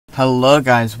Hello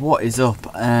guys, what is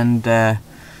up? And we're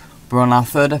on our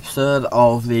third episode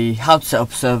of the how to set up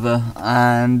a server,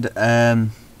 and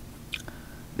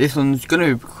this one's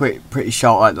going to be pretty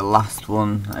short like the last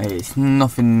one. It's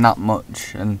nothing that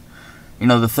much, and you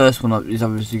know the first one is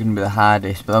obviously going to be the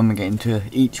hardest, but then we get into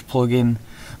each plugin.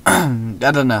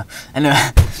 I don't know.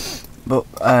 Anyway, but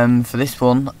for this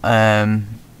one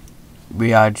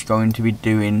we are just going to be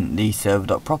doing the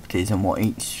Server.Properties and what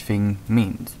each thing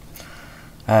means.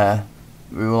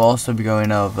 We will also be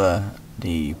going over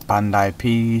the banned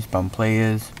IPs, banned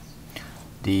players,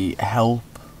 the help,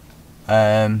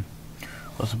 also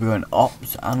be going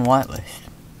ops and whitelist.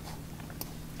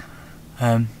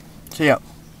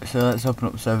 So let's open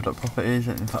up Server.Properties.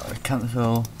 In fact,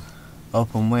 cancel,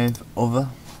 open with other,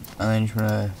 and then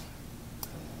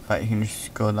you can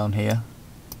just go down here,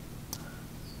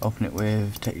 open it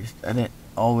with text edit,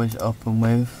 always open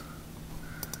with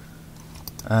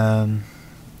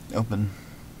open.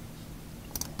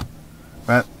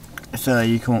 Right, so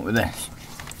you come up with this.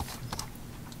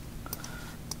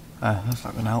 That's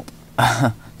not gonna help.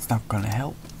 It's not gonna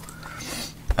help.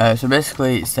 So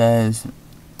basically it says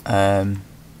some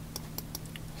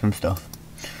stuff.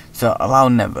 So allow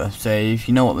never. So if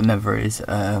you know what the never is,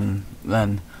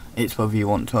 then it's whether you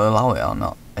want to allow it or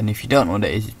not. And if you don't know what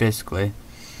it is, it's basically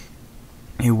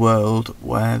a world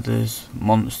where there's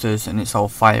monsters and it's all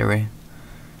fiery.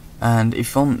 And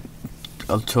if you want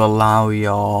to allow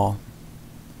your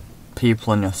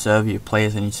people on your server, your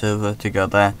players on your server to go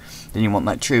there, then you want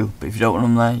that true. But if you don't want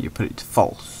them there, you put it to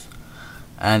false.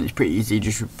 And it's pretty easy,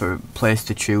 just replace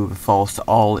the true with false,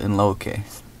 all in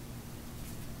lowercase.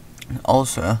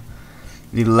 Also,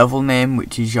 the level name,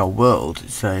 which is your world.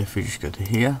 So if we just go to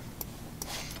here,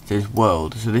 it says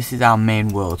world. So this is our main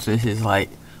world. So this is like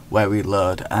where we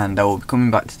load, and I will be coming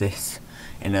back to this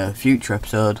in a future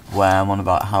episode where I'm on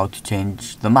about how to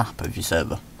change the map of your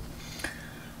server.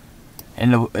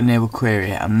 Enable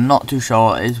query, I'm not too sure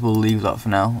what it is, we'll leave that for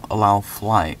now. Allow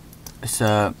flight.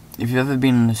 So if you've ever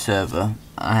been on a server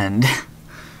and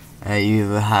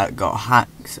you either got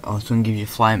hacks or someone gives you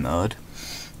fly mode,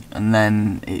 and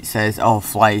then it says, oh,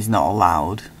 fly is not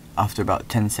allowed after about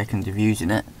 10 seconds of using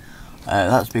it,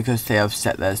 that's because they have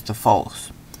set theirs to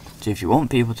false. So if you want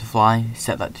people to fly,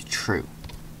 set that to true.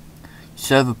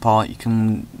 Server port, you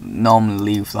can normally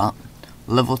leave that.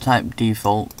 Level type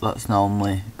default, that's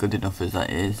normally good enough as that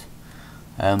is.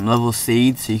 Level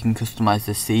seed, so you can customize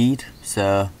the seed.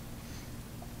 So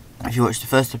if you watched the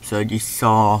first episode, you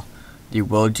saw the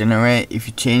world generate. If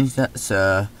you change that,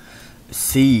 so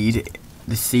seed,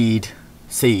 the seed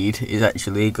is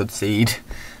actually a good seed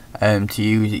to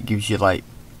use. It gives you like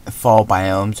 4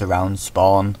 biomes around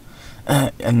spawn,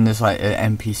 and there's like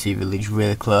an NPC village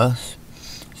really close.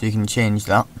 So you can change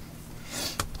that.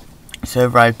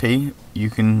 Server IP, you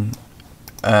can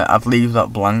I'd leave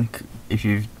that blank if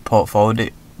you've port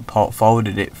forwarded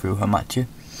it through Hamachi.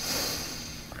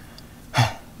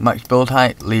 Max build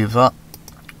height, leave that.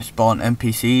 Spawn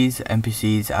NPCs.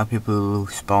 NPCs are people who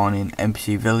spawn in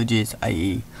NPC villages,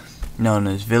 i.e. known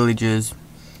as villagers.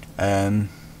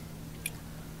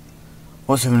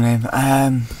 What's her name?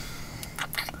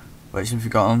 What's I've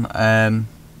forgotten?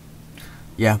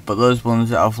 Yeah, but those ones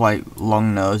that have like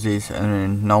long noses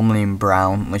and normally in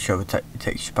brown, unless you have a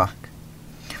texture pack.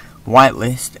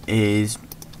 Whitelist is,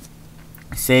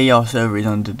 say your server is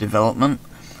under development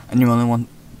and you only want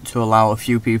to allow a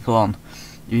few people on.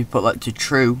 If you put that to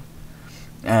true,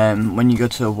 when you go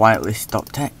to the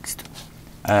whitelist.txt,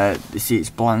 you see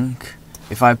it's blank.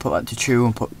 If I put that to true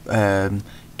and put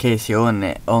KCO in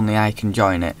it, only I can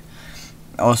join it.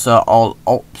 Also, all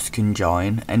ops can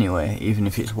join anyway, even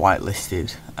if it's whitelisted.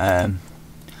 So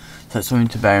that's something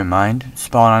to bear in mind.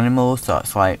 Spawn animals, so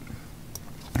that's like,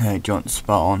 do you want to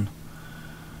spawn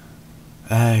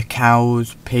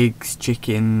cows, pigs,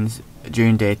 chickens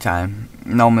during daytime?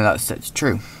 Normally that's set to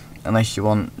true, unless you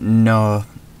want no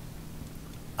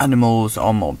animals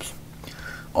or mobs.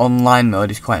 Online mode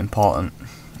is quite important.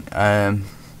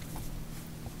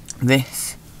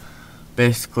 This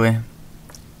basically,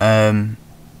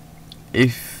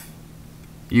 if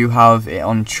you have it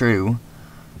on true,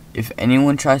 if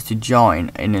anyone tries to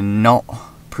join in a not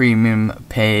premium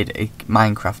paid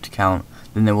Minecraft account,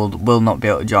 then they will not be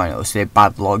able to join. It will say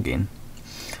bad login.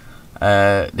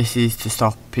 This is to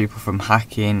stop people from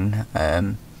hacking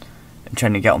and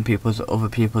trying to get on other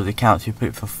people's accounts. If you put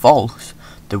it for false,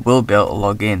 they will be able to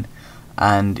log in,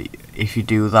 and if you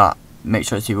do that, make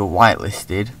sure it's either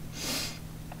whitelisted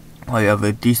or you have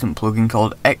a decent plugin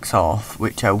called Xorf,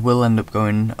 which I will end up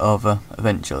going over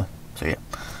eventually. So yeah,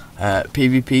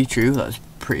 PvP true, that's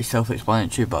pretty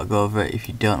self-explanatory, but I'll go over it if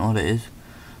you don't know what it is.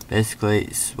 Basically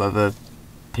it's whether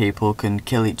people can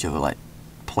kill each other, like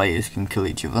players can kill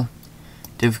each other.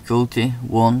 Difficulty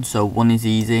 1, so 1 is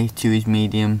easy, 2 is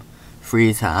medium, 3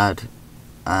 is hard,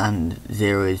 and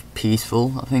 0 is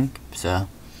peaceful, I think. So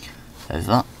there's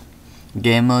that.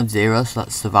 Game mode 0, so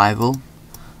that's survival.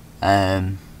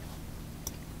 If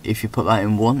you put that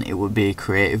in 1, it would be a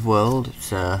creative world,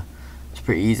 so it's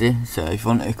pretty easy. So if you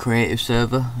want a creative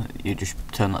server, you just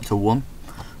turn that to 1.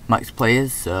 Max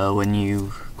players, so when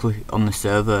you click on the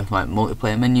server like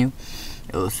multiplayer menu,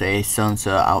 it will say so and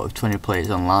so out of 20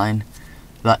 players online.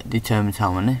 That determines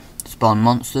how many. Spawn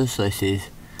monsters, so this is,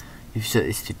 if you set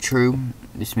this to true,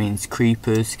 this means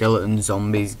creepers, skeletons,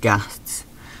 zombies, ghasts,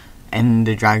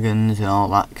 ender dragons and all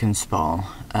that can spawn.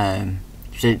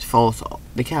 If you set it to false,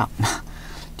 they can't.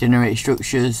 Generate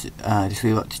structures, just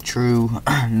leave that to true.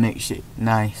 Makes it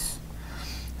nice.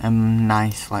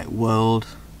 Nice like world.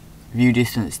 View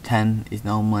distance 10 is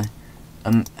normally.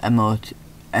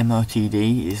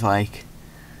 MOTD is like,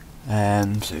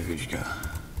 so if we just go.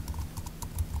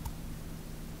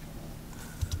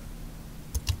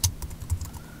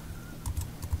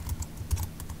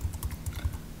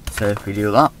 So if we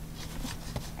do that,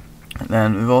 and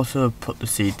then we've also put the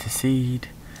seed to seed,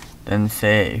 then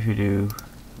say if we do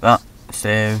that,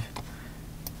 save,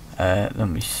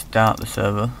 then we start the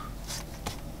server.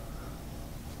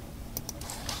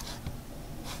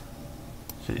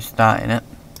 So it's starting it.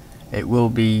 It will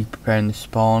be preparing the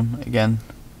spawn again.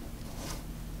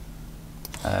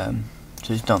 So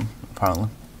it's done, apparently.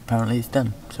 Apparently it's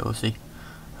done, so we'll see.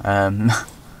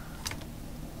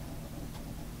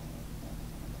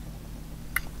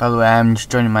 By the way, I'm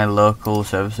just joining my local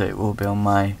server, so it will be on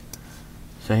my,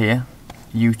 so here,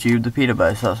 YouTube the Peter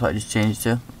Bear, so that's what I just changed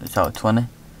to. It's out of 20.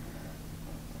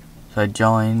 So I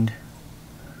joined,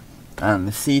 and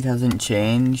the seed hasn't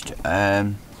changed.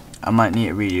 I might need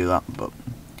to redo that, but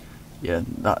yeah,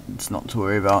 that's not to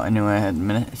worry about anyway at the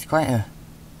minute. It's quite a,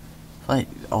 it's like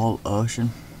all ocean.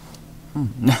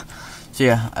 So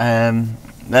yeah,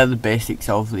 they're the basics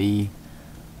of the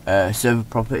server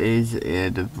properties.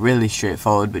 They're really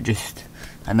straightforward, but just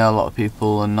I know a lot of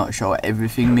people are not sure what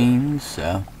everything means,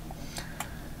 so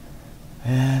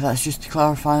that's just to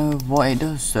clarify what it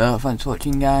does. So thanks for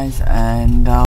watching guys, and